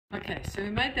Okay, so we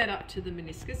made that up to the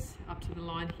meniscus, up to the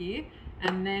line here,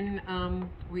 and then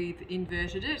we've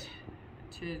inverted it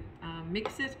to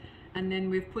mix it, and then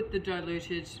we've put the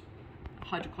diluted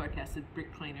hydrochloric acid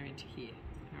brick cleaner into here.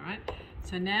 All right,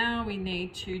 so now we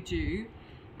need to do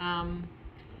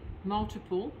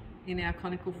multiple, in our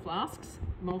conical flasks,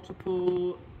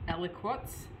 multiple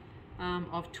aliquots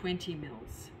of 20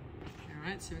 mils. All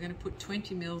right, so we're going to put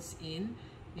 20 mils in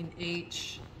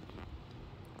each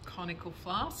conical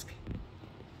flask.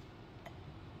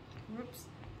 Whoops.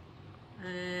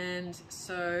 And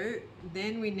so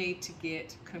then we need to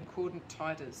get concordant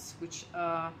titers, which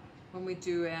are, when we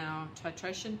do our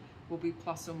titration, will be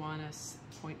plus or minus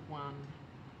 0.1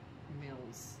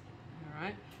 mils. All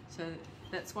right, so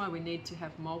that's why we need to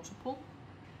have multiple.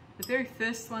 The very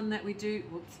first one that we do,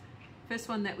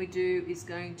 is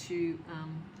going to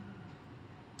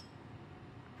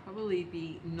probably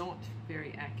be not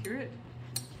very accurate.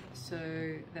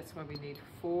 So that's why we need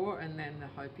 4, and then the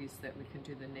hope is that we can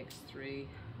do the next 3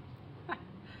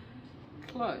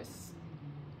 close.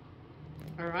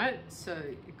 All right, so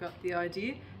you've got the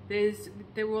idea.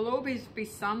 There will always be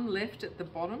some left at the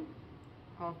bottom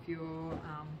of your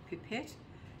pipette,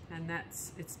 and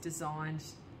it's designed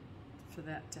for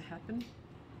that to happen.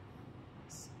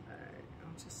 So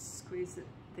I'll just squeeze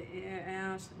the air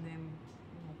out, and then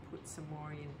we'll put some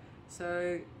more in.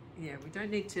 So yeah, we don't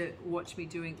need to watch me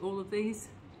doing all of these.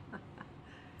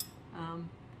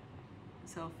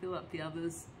 So I'll fill up the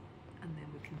others, and then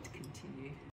we can continue.